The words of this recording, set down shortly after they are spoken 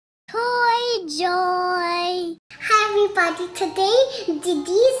Enjoy! Hi everybody, today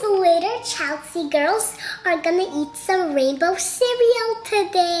these little Chelsea girls are gonna eat some rainbow cereal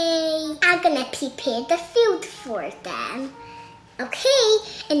today. I'm gonna prepare the food for them. Okay,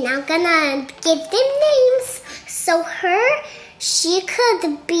 and I'm gonna give them names. So she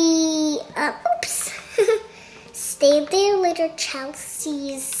could be, stay there, little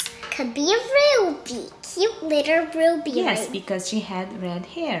Chelsea's could be a Ruby. Cute little Ruby. Yes, because she had red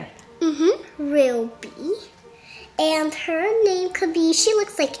hair. Ruby. And her name could be, she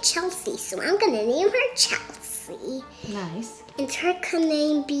looks like Chelsea, so I'm gonna name her Chelsea. Nice. And her could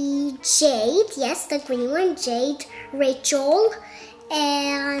name be Jade. Yes, the green one, Jade, Rachel,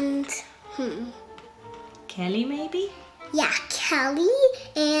 and Kelly, maybe? Yeah, Kelly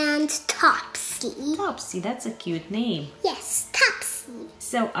and Topsy. Topsy, that's a cute name. Yes, Topsy.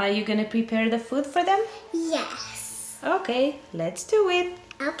 So, are you gonna prepare the food for them? Yes. Okay, let's do it.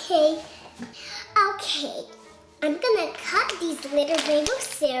 Okay. I'm gonna cut these little rainbow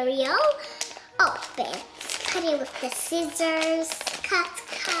cereal open. Cut it with the scissors. Cut.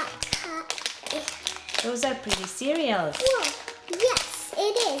 Those are pretty cereals. Whoa. Yes,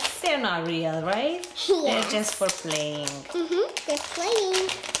 it is. They're not real, right? Yes. They're just for playing. They're playing.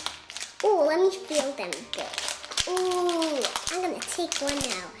 Oh, let me feel them a bit. Ooh, I'm gonna take one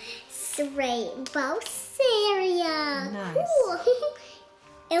now. It's rainbow cereal. Nice. Cool.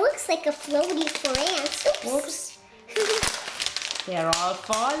 It looks like a floaty for ants. Oops. They're all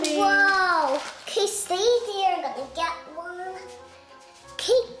falling. Whoa. Okay, stay there. I'm gonna get one.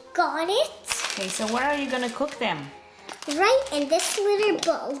 Okay, got it. Okay, so where are you gonna cook them? Right in this little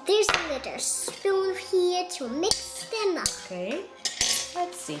bowl. There's a little spoon here to mix them up. Okay,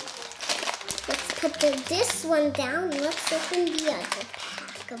 let's see. Let's put this one down. Let's open the other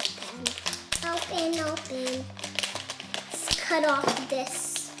pack of them. Open. Let's cut off this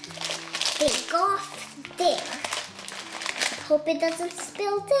thing off there. Hope it doesn't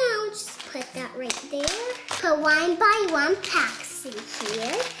spill down. Just put that right there. Put one by one packs in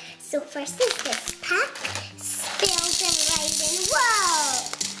here. So first is this pack. Spill them right in. Whoa!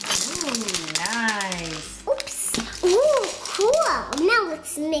 Ooh, nice. Oops. Ooh, cool. Now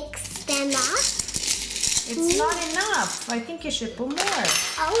let's mix them up. It's not enough. I think you should put more.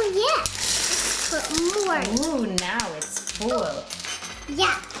 Oh, yeah. Let's put more. Ooh, now it's full.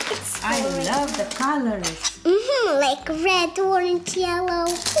 Yeah, it's full. I love the colors. Like red, orange, yellow.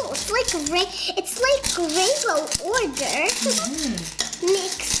 Oh, it's like rainbow order.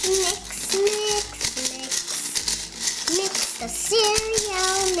 Mix. Mix the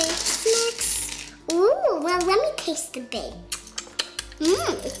cereal. Mix. Ooh, well, let me taste a bit.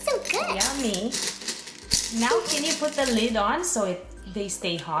 It's so good. Yummy. Now can you put the lid on so they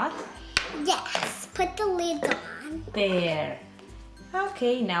stay hot? Yes, put the lid on. There.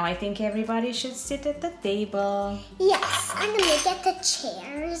 Okay, now I think everybody should sit at the table. Yes, I'm gonna get the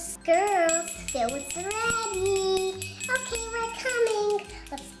chairs. Girls, food's ready. Okay, we're coming.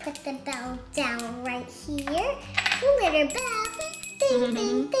 Let's put the bell down right here. Little bell. Ding,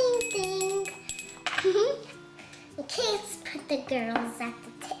 ding, ding, ding. Okay, let's put the girls at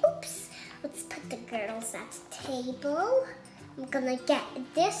the table. Oops. Let's put the girls at the table. I'm gonna get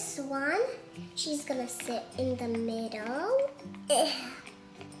this one. She's gonna sit in the middle.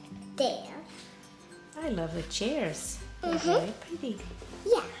 There. I love the chairs. They're very pretty.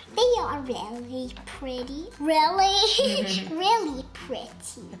 Yeah, they are really pretty. Really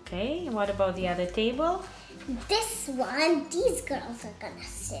pretty. Okay, what about the other table? This one, these girls are gonna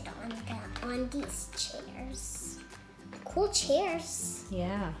sit on these chairs. Cool chairs.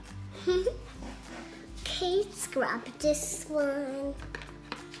 Yeah. Okay, let's grab this one.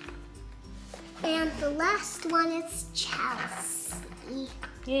 And the last one is Chelsea.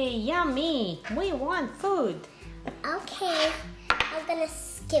 Yay, yummy! We want food. Okay, I'm gonna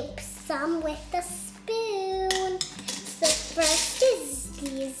scoop some with the spoon. So first is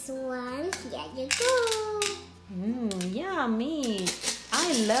this one. Here you go. Yummy!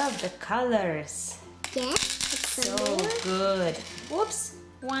 I love the colors. Yeah, it's So good. Whoops,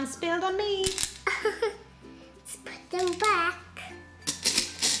 one spilled on me. Let's put them back.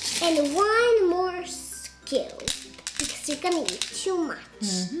 And one more scoop because you're gonna eat too much.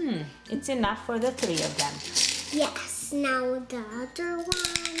 It's enough for the 3 of them. Yes, now the other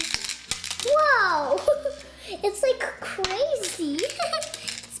one. Whoa! It's like crazy.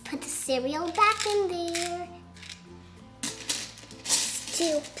 Let's put the cereal back in there.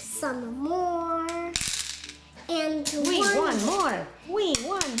 Scoop some more. And We want more. We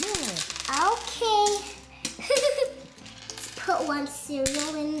want more. Okay. Let's put one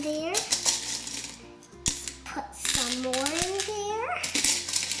cereal in there. Put some more in there.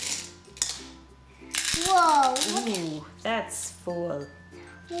 Ooh, that's full.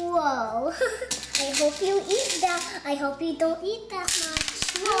 Whoa. I hope you eat that. I hope you don't eat that much.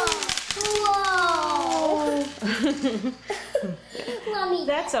 Whoa. Mommy.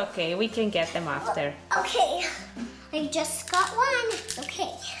 That's okay. We can get them after. Okay. I just got one. It's okay.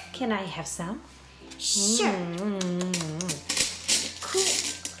 Can I have some? Sure. Cool.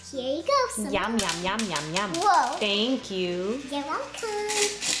 Here you go. Some. Yum, yum, yum, yum, yum. Whoa. Thank you. You're welcome.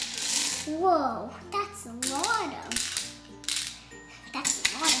 Whoa. That's a lot of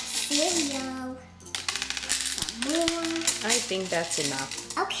cereal. Some more. I think that's enough.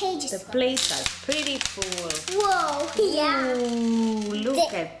 Okay, just The plates are pretty full. Whoa, yeah. Ooh,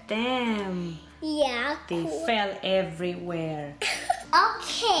 look at them. Yeah, They cool. fell everywhere.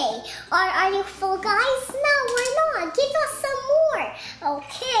 Okay, are you full, guys? No, we're not. Give us some more.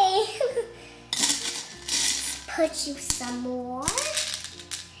 Okay. Put you some more.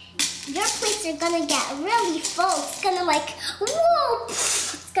 Your plates are gonna get really full. It's gonna like, whoa,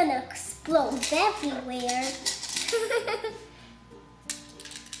 it's gonna explode everywhere.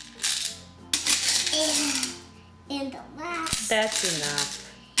 and the last. That's enough.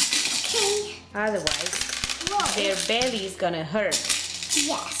 Okay. Otherwise, Whoa. their belly is gonna hurt.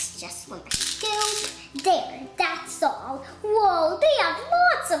 Yes, just one scoop. There, that's all. Whoa, they have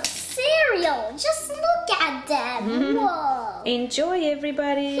lots of cereal. Just look at them. Whoa. Enjoy,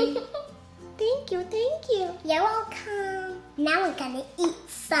 everybody. Thank you, thank you. You're welcome. Now we're gonna eat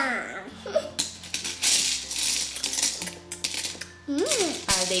some.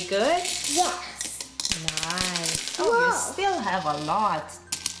 Are they good? Yes. Nice. Oh, Whoa. you still have a lot.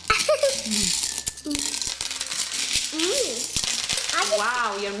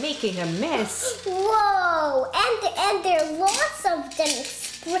 Wow, you're making a mess. Whoa, and there are lots of them.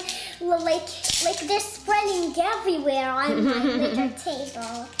 Like they're spreading everywhere on my little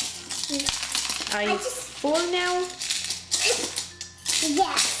table. Are you full now?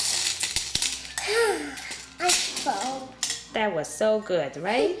 Yes. I'm full. That was so good,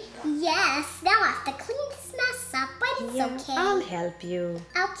 right? Yes. Now I have to clean this mess up, but it's okay. I'll help you.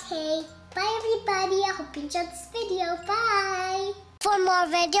 Okay. Bye, everybody. I hope you enjoyed this video. Bye. For more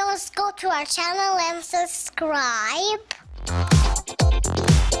videos, go to our channel and subscribe.